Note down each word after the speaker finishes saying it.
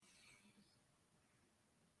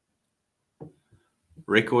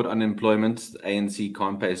Record unemployment, the ANC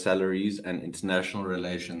can't pay salaries, and international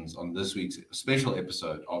relations on this week's special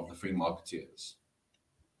episode of The Free Marketeers.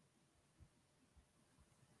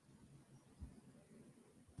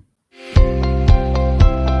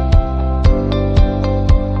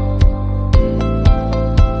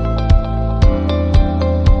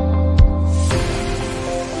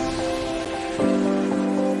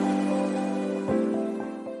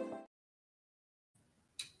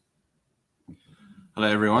 Hello,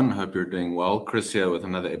 everyone. Hope you're doing well. Chris here with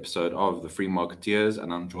another episode of The Free Marketeers,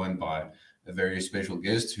 and I'm joined by a very special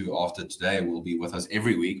guest who, after today, will be with us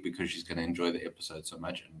every week because she's going to enjoy the episode so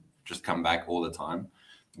much and just come back all the time.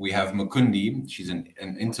 We have Mukundi. She's an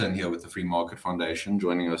intern here with the Free Market Foundation,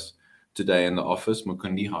 joining us today in the office.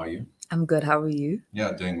 Mukundi, how are you? I'm good. How are you?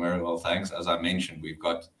 Yeah, doing very well, thanks. As I mentioned, we've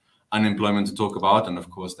got unemployment to talk about, and of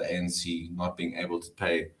course, the ANC not being able to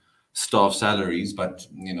pay staff salaries, but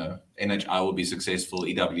NHI will be successful,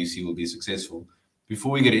 EWC will be successful.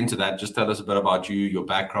 Before we get into that, just tell us a bit about you, your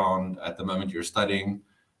background. At the moment you're studying,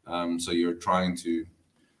 so you're trying to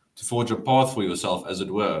forge a path for yourself, as it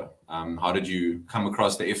were. How did you come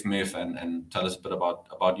across the FMF, and tell us a bit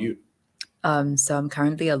about you? So I'm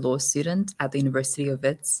currently a law student at the University of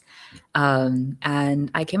Wits, and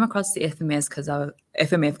I came across the FMF because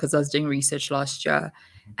I was doing research last year,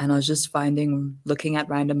 and I was just looking at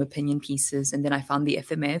random opinion pieces, and then I found the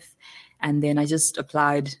FMF, and then I just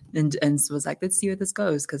applied and was like, let's see where this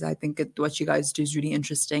goes, because I think what you guys do is really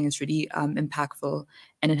interesting. It's really impactful,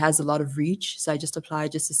 and it has a lot of reach. So I just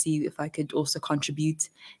applied just to see if I could also contribute,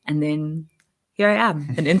 and then here I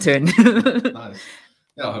am, an intern. Nice.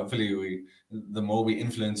 Yeah, hopefully the more we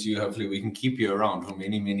influence you, hopefully we can keep you around for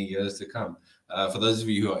many, many years to come. For those of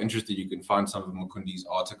you who are interested, you can find some of Mukundi's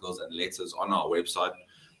articles and letters on our website.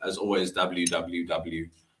 As always,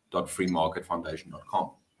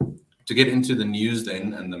 www.freemarketfoundation.com. To get into the news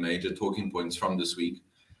then and the major talking points from this week,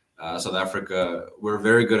 South Africa, we're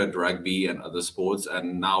very good at rugby and other sports,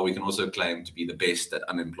 and now we can also claim to be the best at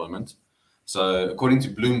unemployment. So according to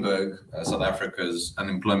Bloomberg, South Africa's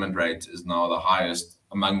unemployment rate is now the highest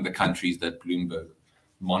among the countries that Bloomberg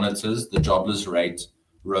monitors. The jobless rate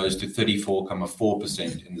rose to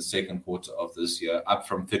 34.4% in the second quarter of this year, up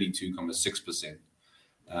from 32.6%.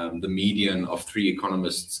 The median of three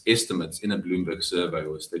economists' estimates in a Bloomberg survey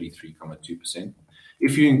was 33.2%.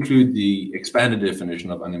 If you include the expanded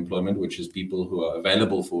definition of unemployment, which is people who are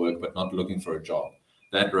available for work but not looking for a job,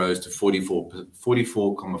 that rose to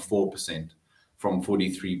 44.4% from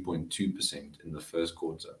 43.2% in the first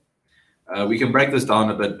quarter. We can break this down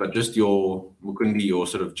a bit, but just Mukundi, your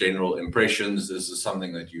sort of general impressions. This is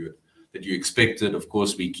something that you expected. Of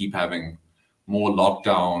course, we keep having more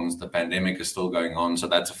lockdowns. The pandemic is still going on, so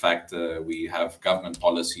that's a factor. We have government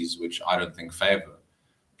policies which I don't think favor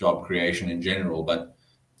job creation in general. But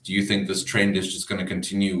do you think this trend is just going to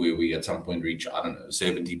continue, where we at some point reach,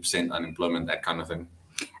 70% unemployment, that kind of thing?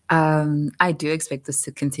 I do expect this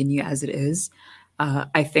to continue as it is.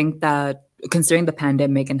 I think that considering the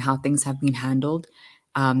pandemic and how things have been handled,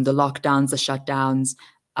 the lockdowns, the shutdowns,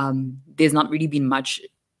 there's not really been much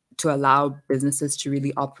to allow businesses to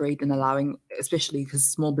really operate, and allowing, especially because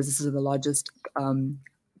small businesses are the largest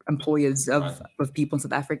employers of people in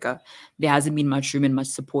South Africa, there hasn't been much room and much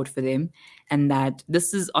support for them. And that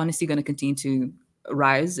this is honestly going to continue to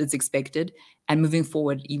rise, it's expected. And moving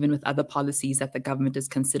forward, even with other policies that the government is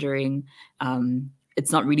considering,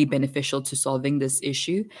 it's not really beneficial to solving this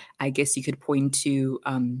issue. I guess you could point to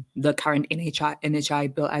the current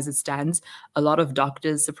NHI bill as it stands. A lot of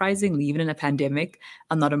doctors, surprisingly, even in a pandemic,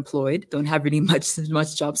 are not employed, don't have really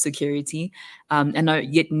much job security, and are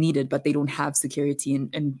yet needed, but they don't have security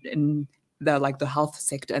in the health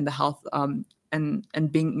sector and the health and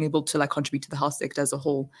being able to contribute to the health sector as a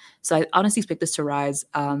whole. So I honestly expect this to rise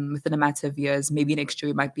within a matter of years. Maybe next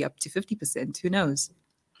year it might be up to 50%. Who knows?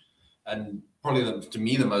 And probably, to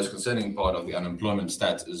me, the most concerning part of the unemployment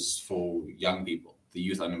stats is for young people, the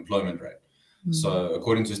youth unemployment rate. Mm-hmm. So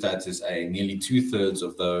according to Stats.SA, nearly 2/3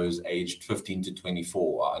 of those aged 15 to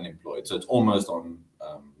 24 are unemployed. So it's almost on,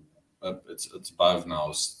 it's above now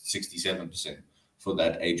 67% for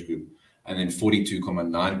that age group. And then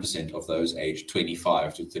 42.9% of those aged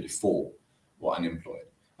 25 to 34 were unemployed.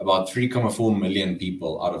 About 3.4 million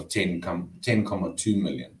people out of 10.2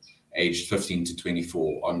 million aged 15 to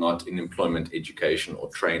 24 are not in employment, education, or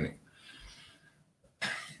training.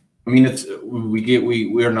 I mean,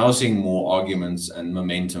 we are now seeing more arguments and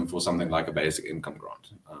momentum for something like a basic income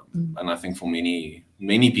grant, and I think for many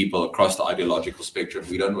people across the ideological spectrum,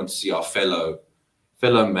 we don't want to see our fellow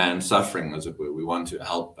man suffering, as it were. We want to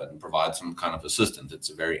help and provide some kind of assistance.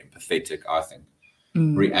 It's a very empathetic, I think,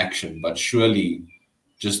 reaction. But surely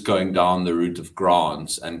just going down the route of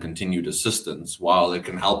grants and continued assistance, while it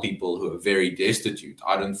can help people who are very destitute,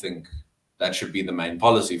 I don't think that should be the main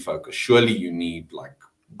policy focus. Surely you need like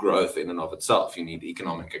growth in and of itself. You need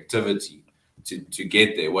economic activity to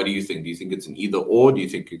get there. What do you think? Do you think it's an either or? Do you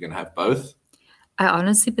think you can have both? I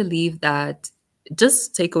honestly believe that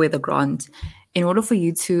just take away the grant. In order for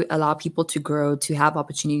you to allow people to grow, to have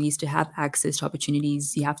opportunities, to have access to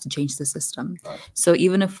opportunities, you have to change the system. Right. So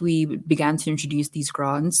even if we began to introduce these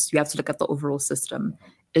grants, you have to look at the overall system.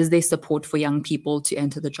 Is there support for young people to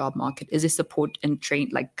enter the job market? Is there support and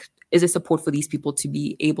is there support for these people to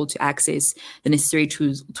be able to access the necessary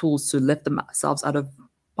tools to lift themselves out of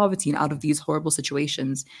poverty and out of these horrible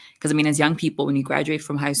situations? Because I mean, as young people, when you graduate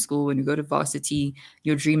from high school, when you go to varsity,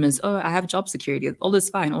 your dream is, oh, I have job security. All is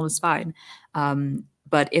fine. All is fine.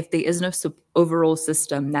 But if there is no overall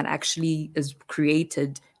system that actually is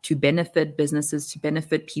created to benefit businesses, to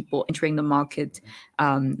benefit people entering the market,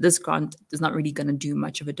 this grant is not really going to do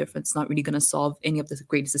much of a difference. It's not really going to solve any of the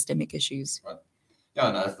great systemic issues. Right. Yeah,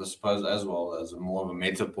 and I suppose as well as more of a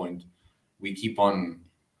meta point, we keep on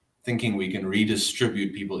thinking we can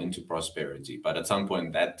redistribute people into prosperity, but at some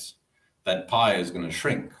point that pie is going to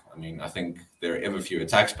shrink. I mean, I think there are ever fewer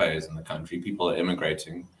taxpayers in the country. People are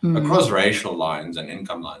immigrating across racial lines and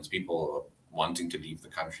income lines. People are wanting to leave the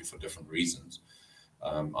country for different reasons.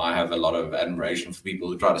 I have a lot of admiration for people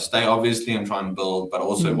who try to stay, obviously, and try and build, but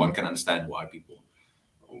also one can understand why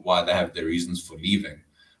they have their reasons for leaving.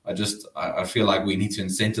 I feel like we need to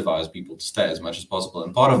incentivize people to stay as much as possible.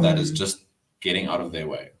 And part of that is just getting out of their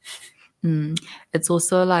way. It's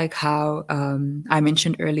also like how I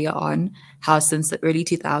mentioned earlier on, how since the early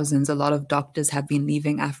 2000s, a lot of doctors have been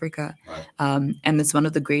leaving Africa. Right. And it's one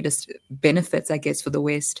of the greatest benefits, I guess, for the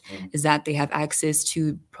West is that they have access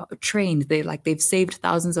to trained. They've saved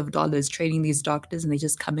thousands of dollars training these doctors, and they're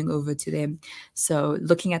just coming over to them. So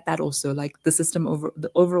looking at that also, like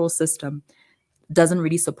the overall system doesn't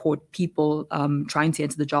really support people trying to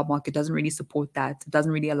enter the job market, doesn't really support that. It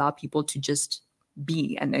doesn't really allow people to just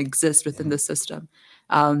be and exist within the system.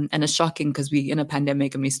 And it's shocking because we're in a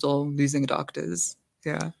pandemic and we're still losing doctors.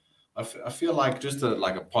 Yeah. I feel like just a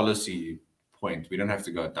policy point, we don't have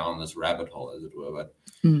to go down this rabbit hole, as it were. But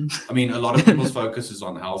I mean, a lot of people's focus is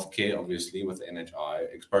on healthcare, obviously, with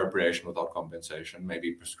NHI, expropriation without compensation,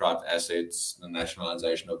 maybe prescribed assets, the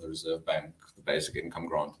nationalization of the Reserve Bank, the basic income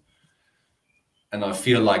grant. And I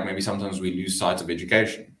feel like maybe sometimes we lose sight of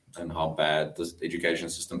education and how bad this education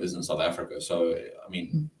system is in South Africa. So, I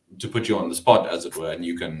mean, to put you on the spot, as it were, and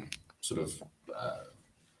you can sort of,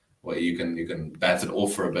 you can bat it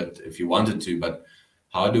off for a bit if you wanted to, but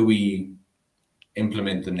how do we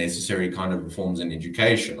implement the necessary kind of reforms in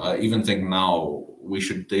education? I even think now there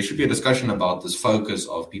should be a discussion about this focus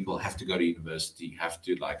of people have to go to university, have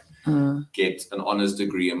to get an honors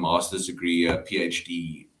degree, a master's degree, a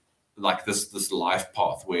PhD, like this life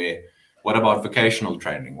path where, what about vocational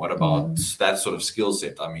training? What about that sort of skill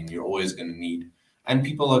set? I mean, you're always going to need, and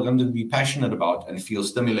people are going to be passionate about and feel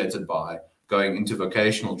stimulated by going into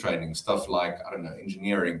vocational training, stuff like, I don't know,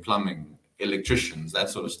 engineering, plumbing, electricians, that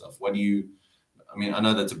sort of stuff. I mean, I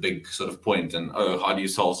know that's a big sort of point, and how do you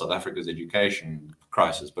solve South Africa's education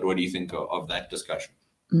crisis? But what do you think of that discussion?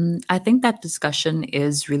 I think that discussion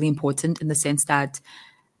is really important in the sense that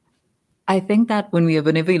I think that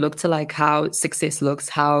whenever you look to like how success looks,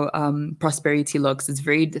 how prosperity looks, it's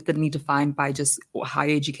very thinly defined by just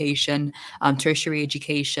higher education, tertiary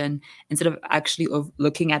education, instead of actually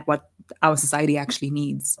looking at what our society actually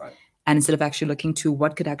needs. Right. And instead of actually looking to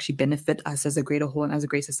what could actually benefit us as a greater whole and as a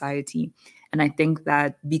great society. And I think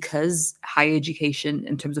that because higher education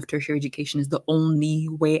in terms of tertiary education is the only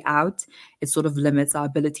way out, it sort of limits our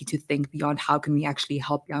ability to think beyond how can we actually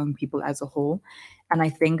help young people as a whole. And I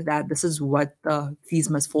think that this is what the Fees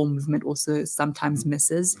Must Fall movement also sometimes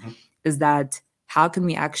misses, is that how can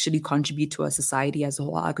we actually contribute to our society as a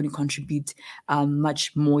whole? How can we contribute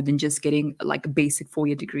much more than just getting like a basic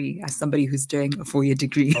 4-year degree, as somebody who's doing a 4-year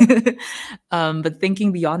degree? But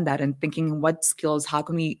thinking beyond that and thinking what skills, how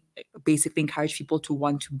can we basically encourage people to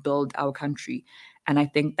want to build our country? And I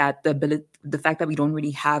think that the fact that we don't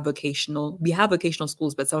really have vocational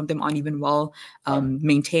schools, but some of them aren't even well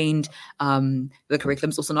maintained. The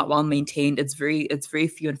curriculum's also not well maintained. It's very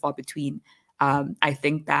few and far between. I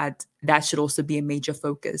think that should also be a major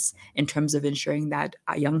focus in terms of ensuring that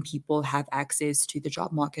young people have access to the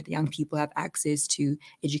job market, young people have access to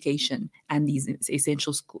education and these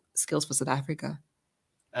essential skills for South Africa.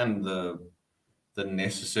 And the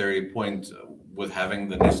necessary point with having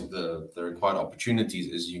the required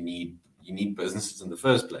opportunities is you need businesses in the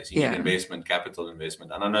first place. You need investment, capital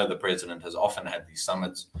investment. And I know the president has often had these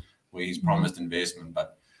summits where he's promised investment,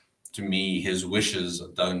 but to me, his wishes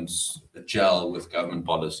don't gel with government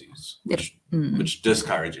policies, which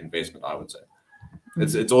discourage investment, I would say.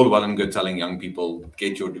 It's all well and good telling young people,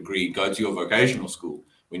 get your degree, go to your vocational school.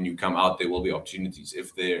 When you come out, there will be opportunities.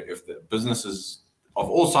 If the businesses of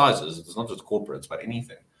all sizes, it's not just corporates, but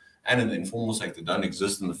anything, and in the informal sector don't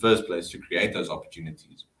exist in the first place to create those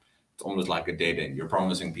opportunities, it's almost like a dead end. You're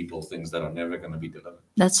promising people things that are never going to be delivered.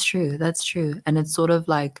 That's true. And it's sort of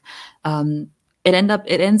like it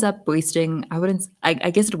ends up wasting, I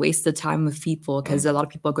guess it wastes the time of people, because a lot of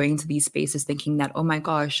people are going into these spaces thinking that, oh my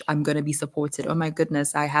gosh, I'm going to be supported. Oh my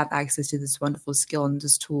goodness, I have access to this wonderful skill and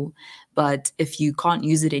this tool. But if you can't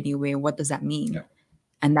use it anyway, what does that mean? Yeah.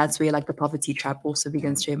 And that's where like the poverty trap also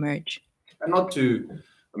begins to emerge. And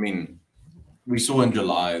we saw in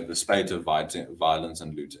July the spate of violence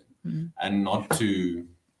and looting, and not to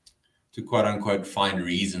quote unquote find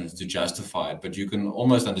reasons to justify it, but you can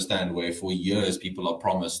almost understand where for years people are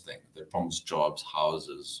promised things. They're promised jobs,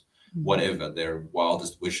 houses, whatever, their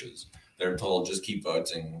wildest wishes. They're told, just keep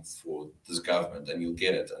voting for this government and you'll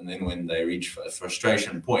get it. And then when they reach a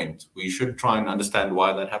frustration point, we should try and understand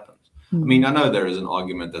why that happens. I know there is an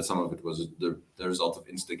argument that some of it was the result of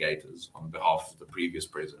instigators on behalf of the previous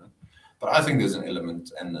president. But I think there's an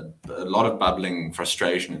element and a lot of bubbling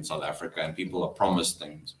frustration in South Africa, and people are promised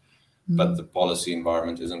things, but the policy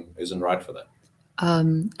environment isn't right for that.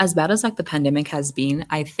 As bad as like the pandemic has been,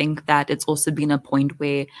 I think that it's also been a point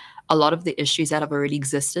where a lot of the issues that have already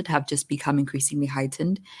existed have just become increasingly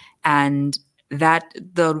heightened, and that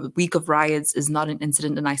the week of riots is not an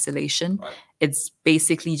incident in isolation. Right. It's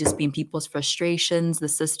basically just been people's frustrations. The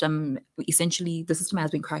system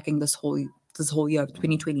has been cracking this whole year of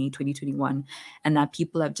 2020, 2021, and that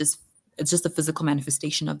people have it's just a physical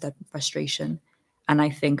manifestation of that frustration. And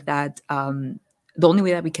I think that the only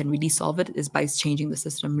way that we can really solve it is by changing the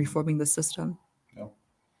system, reforming the system. Yeah.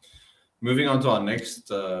 Moving on to our next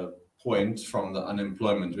point from the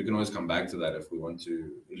unemployment. We can always come back to that if we want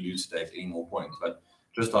to elucidate any more points. But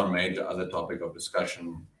just our major other topic of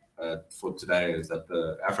discussion for today is that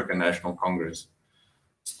the African National Congress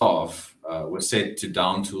staff were set to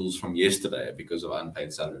down tools from yesterday because of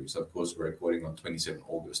unpaid salaries. So, of course, we're recording on 27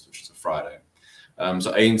 August, which is a Friday.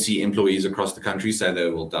 So ANC employees across the country say they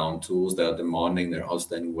will down tools. They are demanding their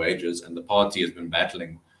outstanding wages, and the party has been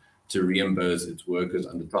battling to reimburse its workers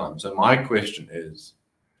under time. So my question is,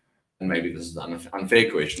 and maybe this is an unfair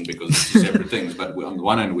question because it's two separate things, but on the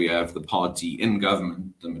one hand, we have the party in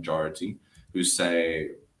government, the majority, who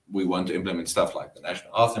say we want to implement stuff like the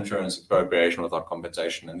national health insurance appropriation without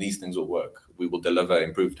compensation, and these things will work. We will deliver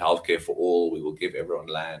improved healthcare for all. We will give everyone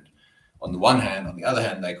land. On the one hand, on the other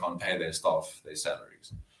hand, they can't pay their staff their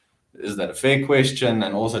salaries. Is that a fair question?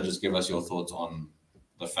 And also just give us your thoughts on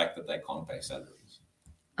the fact that they can't pay salaries.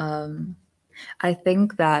 I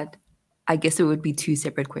think that, I guess it would be two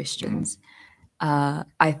separate questions.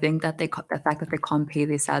 I think that the fact that they can't pay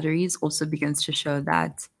their salaries also begins to show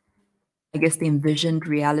that, I guess, the envisioned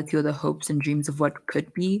reality or the hopes and dreams of what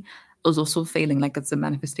could be is also failing. Like, it's a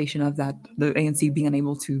manifestation of that. The ANC being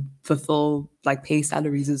unable to fulfill, like, pay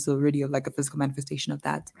salaries is already like a physical manifestation of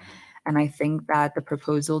that. And I think that the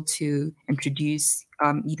proposal to introduce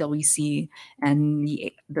EWC and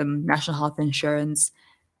the national health insurance,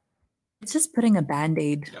 it's just putting a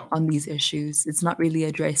Band-Aid on these issues. It's not really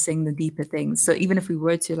addressing the deeper things. So even if we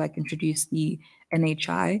were to like introduce the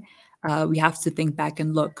NHI, we have to think back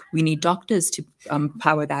and look. We need doctors to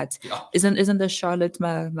power that. Yeah. Isn't the Charlotte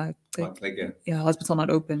hospital not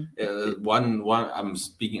open? One. I'm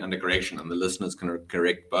speaking under correction, and the listeners can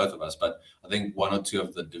correct both of us. But I think one or two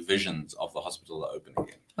of the divisions of the hospital are open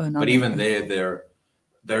again. But even they're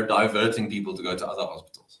diverting people to go to other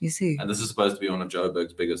hospitals. You see, and this is supposed to be one of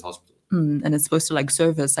Joburg's biggest hospitals. And it's supposed to like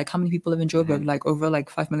service, like, how many people live in Joburg? Like over like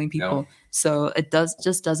 5 million people. Yeah. So it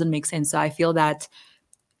doesn't make sense. So I feel that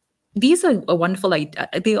these are a wonderful idea.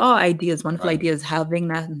 They are ideas, wonderful ideas.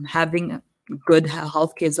 Having good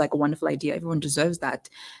healthcare is like a wonderful idea. Everyone deserves that.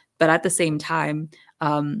 But at the same time,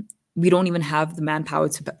 we don't even have the manpower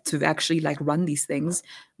to actually like run these things.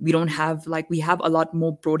 We don't have we have a lot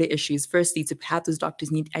more broader issues. Firstly, to have those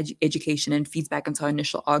doctors need education, and feeds back into our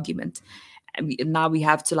initial argument. And now we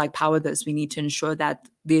have to like power this. We need to ensure that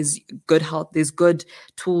there's good health, there's good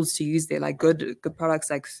tools to use there, like good products,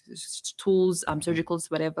 like tools,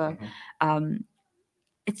 surgicals, whatever.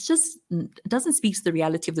 It doesn't speak to the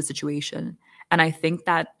reality of the situation. And I think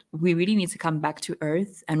that we really need to come back to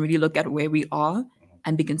earth and really look at where we are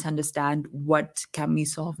and begin to understand what can we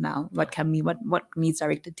solve now, what needs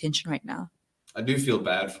direct attention right now. I do feel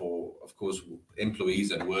bad for, of course,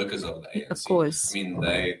 employees and workers of the ANC. Of course. I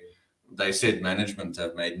mean, they said management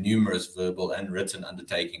have made numerous verbal and written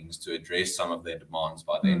undertakings to address some of their demands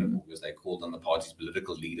by the end of August. They called on the party's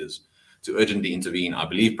political leaders to urgently intervene. I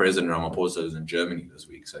believe President Ramaphosa is in Germany this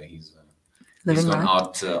week, so he's gone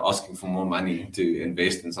out asking for more money to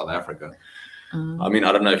invest in South Africa. I mean,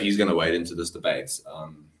 I don't know if he's going to wade into this debate,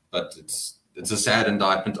 but it's a sad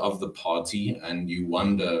indictment of the party, and you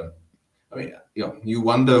wonder. I mean, you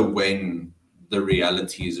wonder when the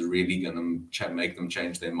reality is really going to make them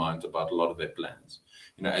change their minds about a lot of their plans.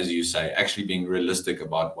 As you say, actually being realistic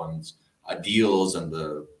about one's ideals and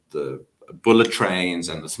the bullet trains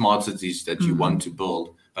and the smart cities that you want to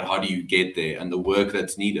build, but how do you get there and the work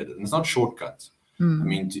that's needed? And it's not shortcuts. I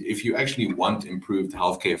mean, if you actually want improved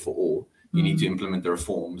healthcare for all, you need to implement the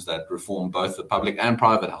reforms that reform both the public and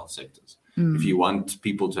private health sectors. If you want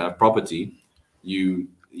people to have property, you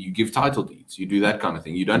give title deeds, you do that kind of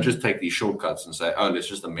thing. You don't just take these shortcuts and say, oh, let's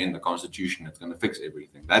just amend the constitution, it's going to fix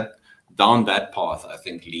everything. Down that path, I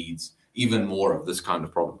think, leads even more of this kind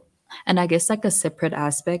of problem. And I guess like a separate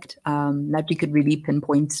aspect that we could really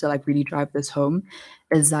pinpoint to like really drive this home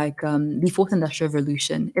is like the fourth industrial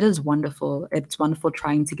revolution. It is wonderful. It's wonderful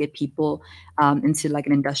trying to get people into like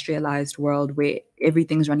an industrialized world where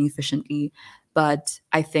everything's running efficiently. But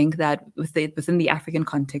I think that within the African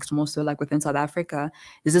context, more so like within South Africa,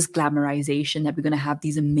 there's this glamorization that we're going to have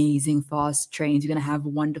these amazing fast trains. You're going to have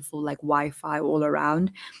wonderful like Wi-Fi all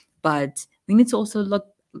around. But we need to also look,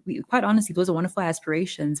 quite honestly, those are wonderful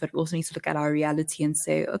aspirations, but we also need to look at our reality and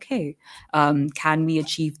say, okay, can we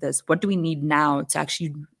achieve this? What do we need now to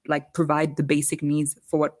actually like provide the basic needs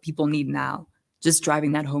for what people need now? Just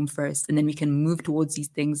driving that home first, and then we can move towards these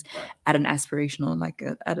things at an aspirational, like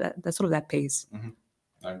that sort of that pace.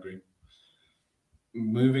 I agree.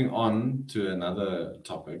 Moving on to another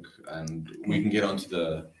topic, and we can get onto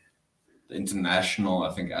the international,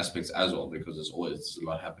 I think, aspects as well, because there's always a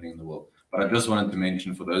lot happening in the world. But I just wanted to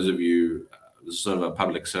mention for those of you, this is sort of a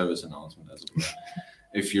public service announcement, as it were.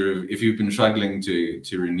 If you've been struggling to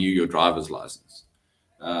renew your driver's license,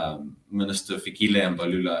 Minister Fikile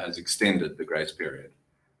Mbalula has extended the grace period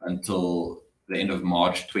until the end of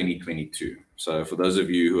March 2022. So for those of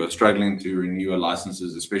you who are struggling to renew your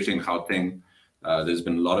licenses, especially in Gauteng, there's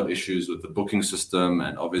been a lot of issues with the booking system,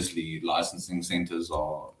 and obviously licensing centers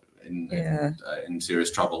are in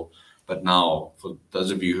serious trouble. But now, for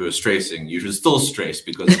those of you who are stressing, you should still stress,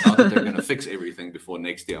 because it's not that they're going to fix everything before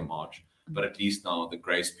next year, March. But at least now the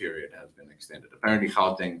grace period has been extended. Apparently,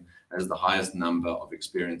 Gauteng has the highest number of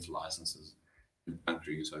experienced licenses in the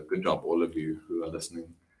country. So good job, all of you who are listening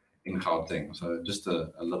in Gauteng. So just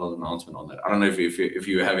a little announcement on that. I don't know if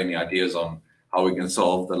you have any ideas on how we can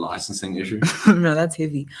solve the licensing issue. No, that's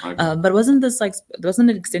heavy. Okay. But wasn't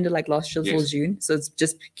it extended like last year till June? So it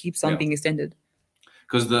just keeps on being extended.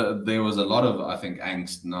 Because there was a lot of, I think,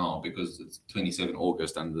 angst now because it's 27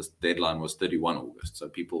 August and this deadline was 31 August. So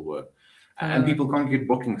people were, and people can't get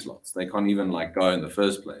booking slots. They can't even like go in the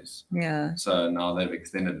first place. Yeah. So now they've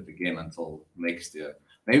extended it again until next year.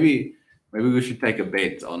 Maybe we should take a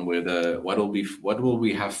bet on what will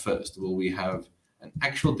we have first? Will we have an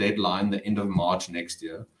actual deadline the end of March next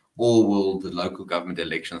year? Or will the local government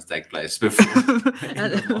elections take place before?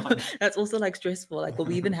 That's also like stressful. Like, will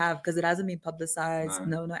we even have, because it hasn't been publicized?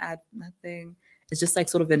 No ad, nothing. It's just like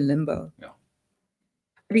sort of in limbo. Yeah.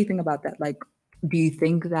 What do you think about that? Like, do you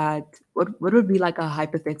think that what would be like a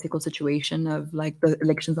hypothetical situation of like the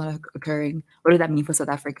elections not occurring? What does that mean for South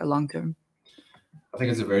Africa long term? I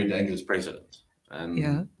think it's a very dangerous precedent.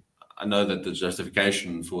 And I know that the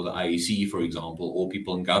justification for the IEC, for example, or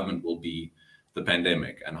people in government will be the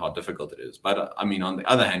pandemic and how difficult it is. But I mean, on the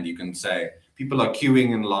other hand, you can say people are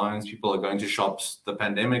queuing in lines, people are going to shops. The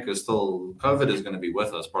pandemic is still, COVID is going to be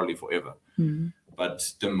with us probably forever. But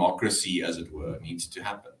democracy, as it were, needs to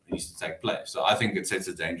happen. It needs to take place. So I think it sets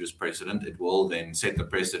a dangerous precedent. It will then set the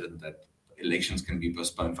precedent that elections can be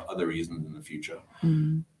postponed for other reasons in the future.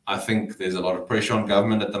 I think there's a lot of pressure on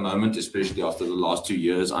government at the moment, especially after the last 2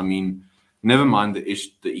 years. I mean, never mind the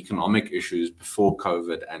economic issues before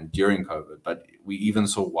COVID and during COVID, but we even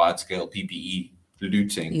saw wide-scale PPE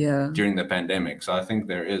looting during the pandemic. So I think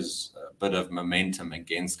there is a bit of momentum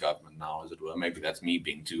against government now, as it were. Maybe that's me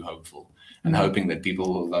being too hopeful and hoping that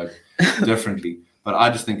people will vote differently. But I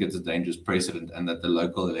just think it's a dangerous precedent, and that the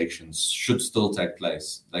local elections should still take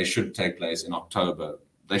place. They should take place in October.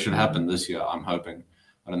 They should happen this year, I'm hoping.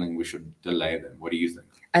 I don't think we should delay them. What do you think?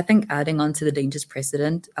 I think adding on to the dangerous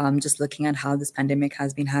precedent, just looking at how this pandemic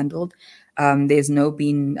has been handled, there's not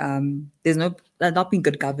been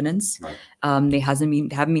good governance. Right. There haven't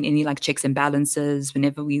been any like checks and balances.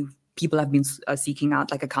 Whenever we've people have been seeking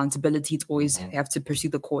out like accountability. It's always you have to pursue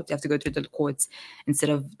the courts, you have to go through the courts instead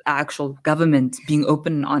of actual government being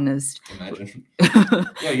open and honest. Imagine.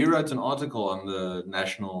 Yeah, you wrote an article on the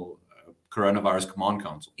National Coronavirus Command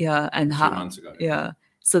Council. Yeah, and a few months ago. Yeah,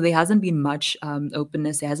 so there hasn't been much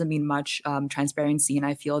openness. There hasn't been much transparency, and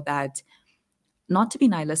I feel that, not to be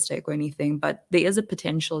nihilistic or anything, but there is a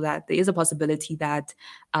possibility that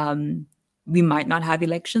we might not have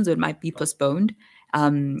elections, or it might be postponed.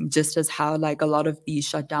 Just as how like a lot of these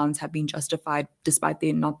shutdowns have been justified despite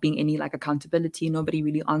there not being any like accountability, nobody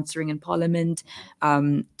really answering in parliament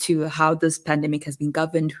to how this pandemic has been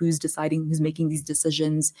governed, who's deciding, who's making these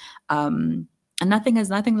decisions, and nothing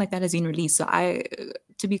like that has been released. So I'm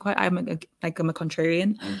a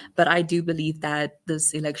contrarian, but I do believe that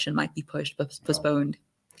this election might be postponed.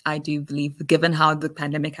 I do believe, given how the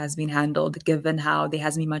pandemic has been handled, given how there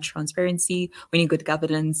hasn't been much transparency, we need good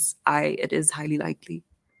governance, it is highly likely.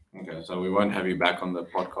 Okay, so we won't have you back on the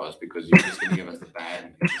podcast because you're just going to give us the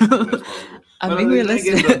bad as possible. I'm being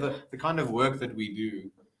realistic. The kind of work that we do,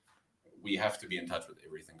 we have to be in touch with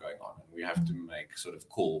everything going on, and we have to make sort of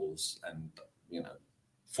calls and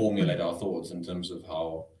formulate our thoughts in terms of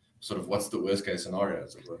how sort of what's the worst case scenario,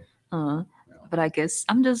 as it were. But I guess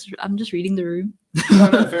I'm just reading the room.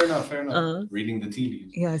 No, fair enough. Reading the tea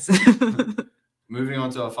leaves. Yes. Moving on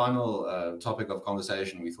to our final topic of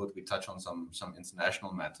conversation, we thought we'd touch on some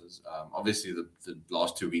international matters. Obviously, the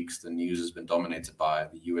last 2 weeks, the news has been dominated by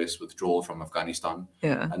the US withdrawal from Afghanistan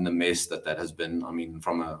and the mess that has been. I mean,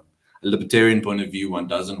 from a libertarian point of view, one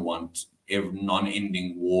doesn't want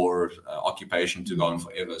non-ending war occupation to go on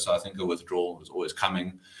forever. So I think a withdrawal is always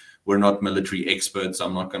coming. We're not military experts.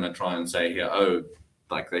 I'm not going to try and say here,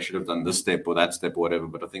 like they should have done this step or that step or whatever.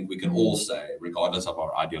 But I think we can all say, regardless of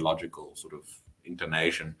our ideological sort of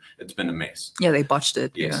inclination, it's been a mess. Yeah, they botched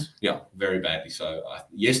it. Yes, yeah very badly. So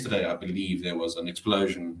yesterday, I believe there was an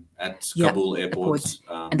explosion at Kabul airport.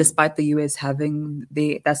 And despite the US having,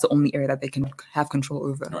 that's the only area that they can have control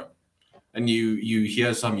over. Right. And you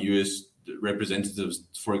hear some US representatives,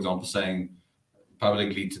 for example, saying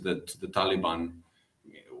publicly to the Taliban,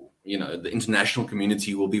 the international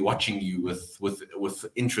community will be watching you with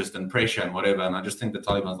interest and pressure and whatever. And I just think the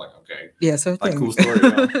Taliban's like, okay, yeah, so like cool story.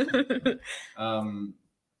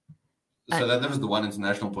 So that was the one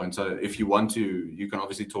international point. So if you want to, you can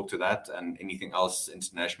obviously talk to that and anything else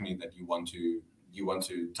internationally that you want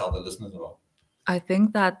to tell the listeners about. I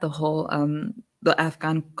think that the whole the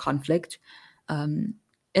Afghan conflict,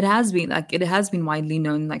 it has been widely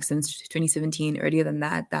known like since 2017, earlier than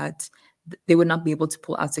that they would not be able to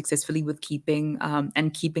pull out successfully with keeping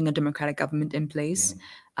a democratic government in place.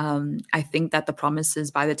 I think that the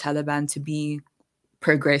promises by the Taliban to be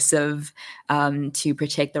progressive, to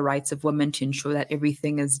protect the rights of women, to ensure that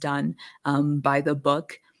everything is done by the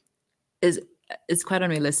book is quite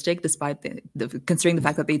unrealistic, despite considering the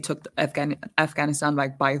fact that they took Afghanistan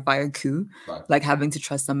like by a coup, right. Like having to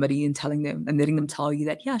trust somebody and telling them and letting them tell you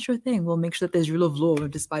that, yeah, sure thing, we'll make sure that there's rule of law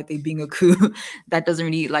despite there being a coup. That doesn't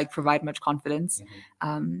really like provide much confidence.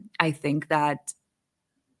 I think that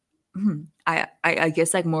I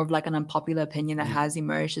guess like more of like an unpopular opinion that has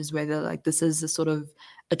emerged is whether like this is a sort of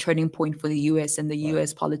a turning point for the US and the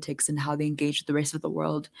US politics and how they engage with the rest of the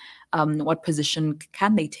world. What position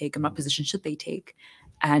can they take and what position should they take?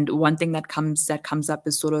 And one thing that comes up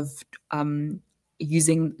is sort of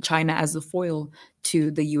using China as a foil to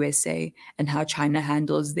the USA and how China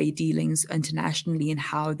handles their dealings internationally and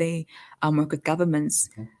how they work with governments.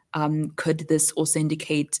 Could this also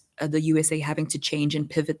indicate the USA having to change and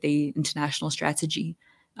pivot their international strategy?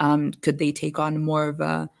 Could they take on more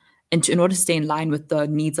of in order to stay in line with the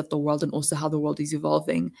needs of the world and also how the world is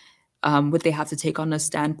evolving, would they have to take on a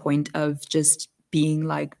standpoint of just being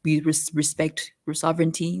like, we respect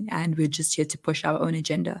sovereignty and we're just here to push our own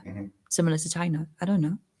agenda, similar to China? I don't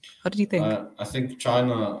know. What do you think? I think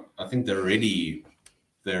China,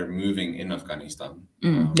 they're moving in Afghanistan.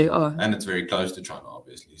 They are. And it's very close to China,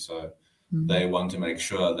 obviously. So they want to make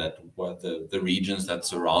sure that the regions that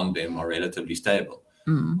surround them are relatively stable.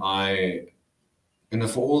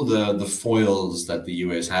 For all the foils that the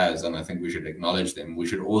US has, and I think we should acknowledge them, we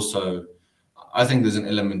should also, I think there's an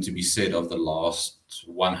element to be said of the last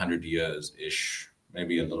 100 years-ish,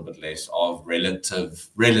 maybe a little bit less, of relative.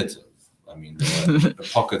 I mean, there were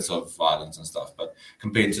pockets of violence and stuff, but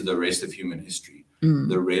compared to the rest of human history,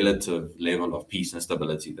 the relative level of peace and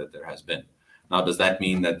stability that there has been. Now, does that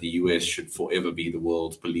mean that the US should forever be the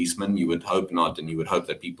world's policeman? You would hope not, and you would hope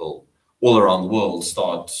that people all around the world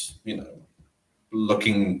start,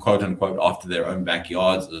 looking, quote unquote, after their own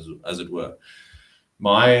backyards, as it were.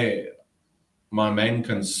 My my main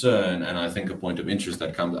concern, and I think a point of interest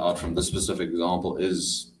that comes out from this specific example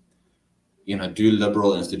is, do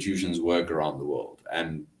liberal institutions work around the world?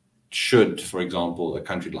 And should, for example, a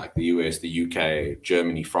country like the US, the UK,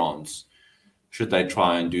 Germany, France, should they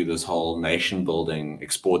try and do this whole nation building,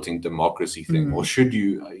 exporting democracy thing? Or should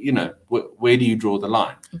you, where do you draw the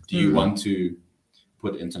line? Do you want to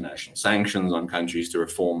put international sanctions on countries to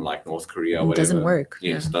reform like North Korea or whatever? It doesn't work.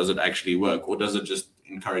 Yes. Does it actually work? Or does it just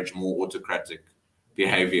encourage more autocratic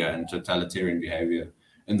behavior and totalitarian behavior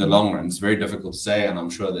in the long run? It's very difficult to say, and I'm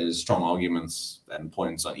sure there's strong arguments and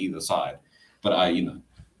points on either side. But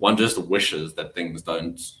one just wishes that things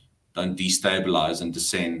don't destabilize and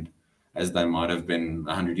descend as they might have been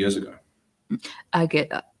 100 years ago. I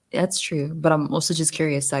get that's true, but I'm also just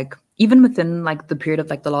curious. Like even within like the period of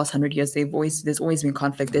like the last 100 years, there's always been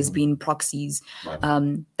conflict. There's been proxies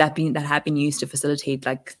that have been used to facilitate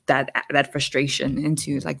like that frustration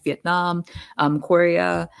into like Vietnam,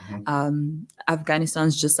 Korea,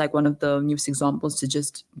 Afghanistan's just like one of the newest examples to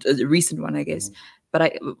just a recent one, I guess.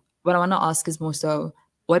 But what I want to ask is more so,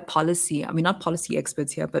 what policy? I mean, not policy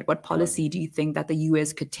experts here, but what policy do you think that the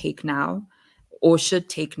US could take now, or should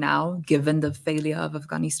take now, given the failure of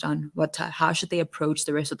Afghanistan? How should they approach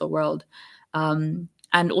the rest of the world? And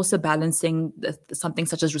also balancing something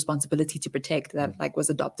such as responsibility to protect that like was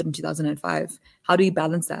adopted in 2005. How do you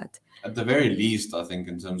balance that? At the very least, I think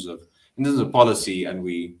in terms of policy, and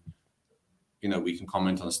we can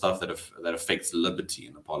comment on stuff that affects liberty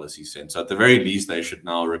in a policy sense. So at the very least, they should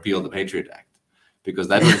now repeal the Patriot Act, because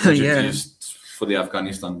that was introduced for the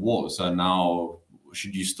Afghanistan war. So now,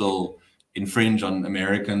 should you still infringe on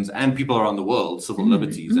Americans and people around the world civil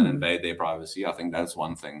liberties and invade their privacy? I think that's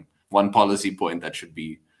one policy point that should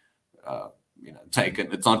be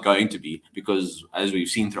taken. It's not going to be, because as we've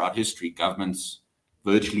seen throughout history, governments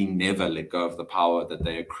virtually never let go of the power that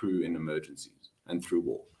they accrue in emergencies and through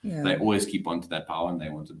war. They always keep on to that power, and they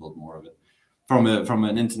want to build more of it. From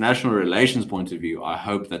an international relations point of view, I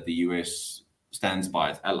hope that the US stands by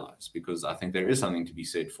its allies, because I think there is something to be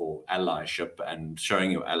said for allyship and showing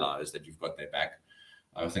your allies that you've got their back.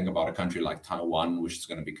 I think about a country like Taiwan, which is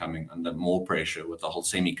going to be coming under more pressure with the whole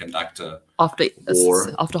semiconductor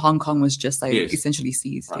war. After Hong Kong was just like essentially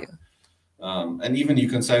seized. Right. And even you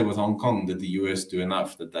can say with Hong Kong, did the US do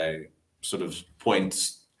enough? That they sort of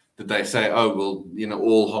did they say, oh, well,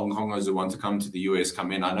 all Hong Kongers who want to come to the US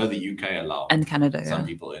come in? I know the UK allow and Canada some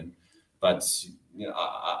people in, but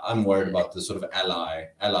I'm worried about the sort of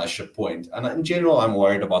allyship point. And in general, I'm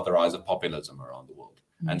worried about the rise of populism around the world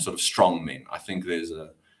and sort of strong men. I think there's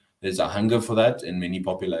a hunger for that in many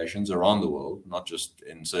populations around the world, not just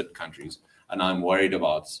in certain countries. And I'm worried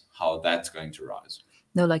about how that's going to rise.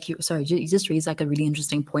 No, like you just raised like a really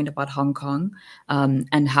interesting point about Hong Kong,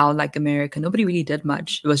 and how like America, nobody really did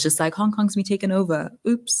much. It was just like, Hong Kong's be taken over.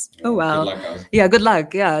 Oops. Oh well. Good luck, yeah, good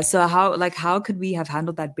luck. Yeah. So how could we have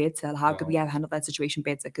handled that better? How could we have handled that situation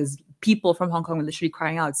better? Because people from Hong Kong were literally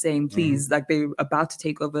crying out, saying, "Please!" Like they're about to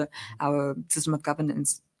take over our system of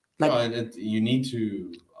governance. Like, and you need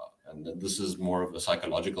to, and this is more of a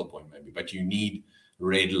psychological point maybe, but you need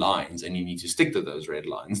red lines, and you need to stick to those red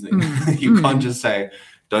lines. You can't just say,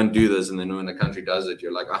 don't do this, and then when a country does it,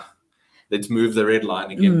 you're like, let's move the red line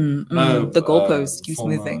again. No, the goalpost keeps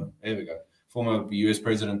moving. There we go. Former US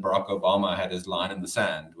President Barack Obama had his line in the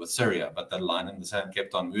sand with Syria, but that line in the sand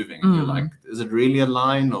kept on moving. And you're like, is it really a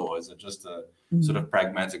line, or is it just a sort of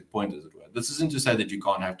pragmatic point, as it were? This isn't to say that you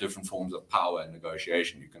can't have different forms of power and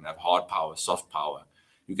negotiation. You can have hard power, soft power.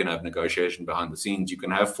 You can have negotiation behind the scenes. You can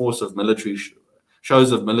have force of military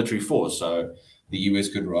shows of military force. So the US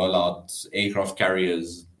could roll out aircraft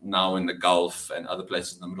carriers now in the Gulf and other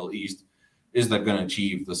places in the Middle East. Is that going to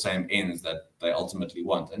achieve the same ends that they ultimately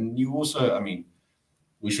want? And you also,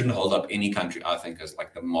 we shouldn't hold up any country, I think, as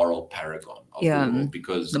like the moral paragon of the world,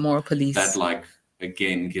 because the moral police, that like,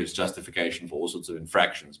 again, gives justification for all sorts of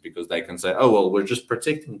infractions, because they can say, oh, well, we're just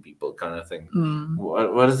protecting people kind of thing.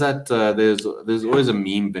 What is that? There's always a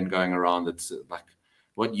meme been going around that's like,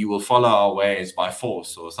 what, you will follow our ways by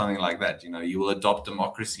force, or something like that. You will adopt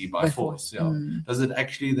democracy by force. Yeah. Does it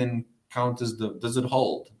actually then count as does it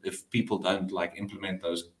hold if people don't like implement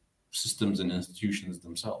those systems and institutions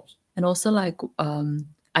themselves? And also like,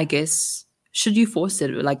 I guess, should you force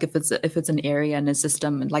it? Like if it's an area and a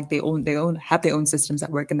system, and like they have their own systems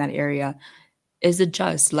that work in that area, is it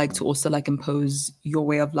just like to also like impose your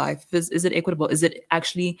way of life? Is it equitable? Is it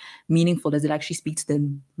actually meaningful? Does it actually speak to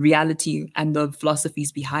the reality and the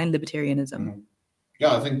philosophies behind libertarianism?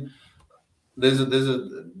 Yeah, I think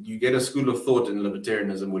you get a school of thought in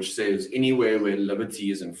libertarianism which says anywhere where liberty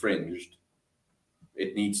is infringed,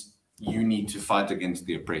 you need to fight against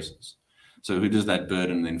the oppressors. So who does that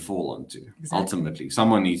burden then fall onto? Exactly. Ultimately,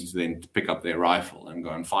 someone needs to then pick up their rifle and go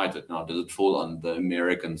and fight it. Now, does it fall on the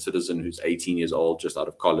American citizen who's 18 years old, just out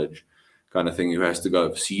of college, kind of thing, who has to go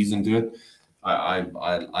overseas and do it?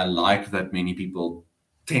 I like that many people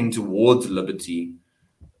tend towards liberty,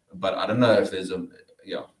 but I don't know if there's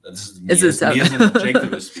this is me as an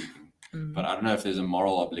objectivist speaking, but I don't know if there's a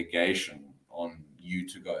moral obligation on you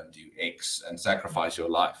to go and do X and sacrifice your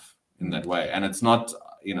life in that way. And it's not,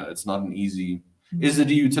 it's not an easy. Is it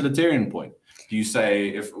a utilitarian point? Do you say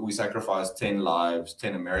if we sacrifice 10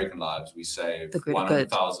 American lives, we save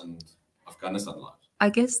 100,000 Afghanistan lives? I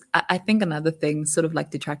guess I think another thing, sort of like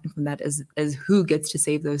detracting from that, is who gets to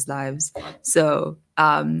save those lives. So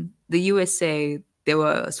the USA, they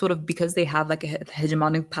were sort of, because they have like a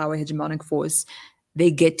hegemonic power, hegemonic force, they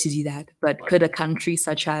get to do that. But could a country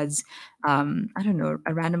such as, I don't know,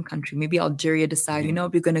 a random country, maybe Algeria, decide,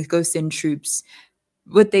 we're going to go send troops?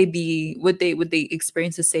 Would they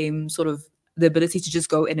experience the same sort of the ability to just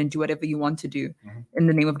go in and do whatever you want to do in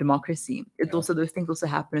the name of democracy? It's also, those things also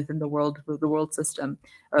happen within the world system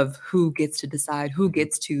of who gets to decide, who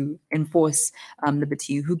gets to enforce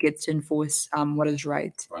liberty, who gets to enforce what is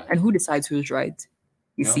right, and who decides who's right.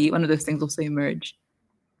 You see, one of those things also emerge.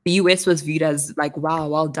 The US was viewed as like, wow,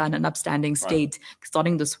 well done, an upstanding state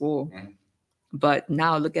starting this war. But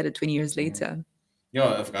now look at it 20 years later.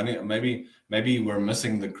 Yeah, maybe we're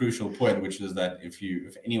missing the crucial point, which is that if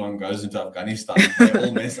anyone goes into Afghanistan, they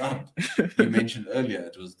all mess up. You mentioned earlier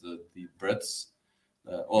it was the Brits,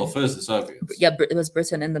 first the Soviets. Yeah, it was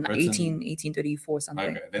Britain in the 1834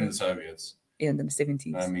 something. Okay, then the Soviets. Yeah, in the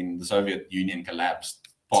 70s. I mean, the Soviet Union collapsed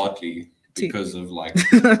partly because of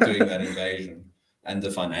doing that invasion and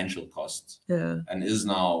the financial costs. Yeah. And is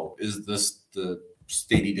this the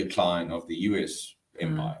steady decline of the US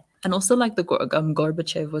empire? And also, like, the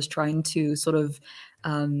Gorbachev was trying to sort of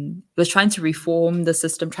reform the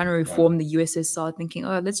system, trying to reform the USSR, thinking,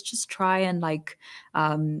 let's just try and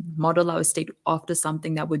model our state after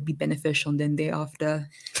something that would be beneficial. And then thereafter,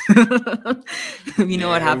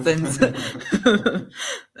 what happens.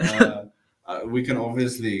 We can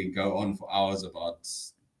obviously go on for hours about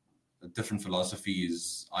different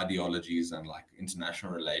philosophies, ideologies, and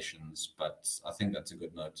international relations, but I think that's a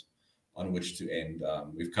good note on which to end.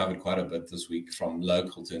 We've covered quite a bit this week, from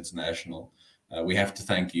local to international. We have to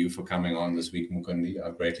thank you for coming on this week, Mukundi.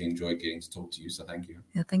 I've greatly enjoyed getting to talk to you, so thank you.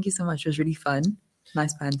 Yeah, thank you so much. It was really fun.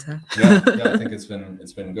 Nice banter. yeah, I think it's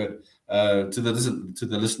been good. To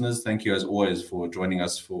the listeners, thank you as always for joining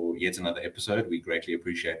us for yet another episode. We greatly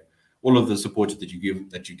appreciate all of the support that you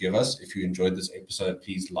give us. If you enjoyed this episode,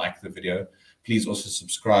 please like the video. Please also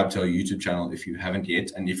subscribe to our YouTube channel if you haven't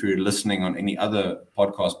yet. And if you're listening on any other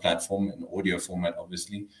podcast platform in audio format,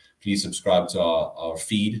 obviously, please subscribe to our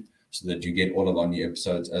feed so that you get all of our new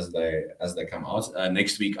episodes as they come out.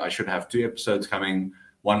 Next week, I should have 2 episodes coming,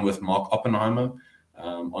 one with Mark Oppenheimer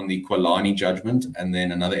on the Kwalani judgment, and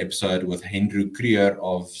then another episode with Hendrik Krier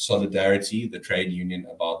of Solidarity, the trade union,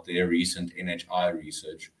 about their recent NHI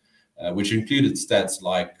research, which included stats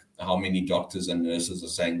like how many doctors and nurses are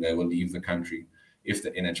saying they will leave the country if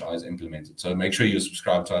the NHI is implemented. So make sure you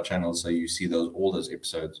subscribe to our channel so you see all those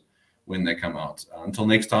episodes when they come out. Until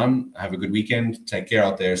next time, have a good weekend. Take care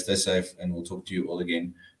out there. Stay safe. And we'll talk to you all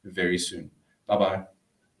again very soon. Bye-bye.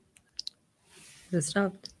 It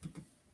stopped.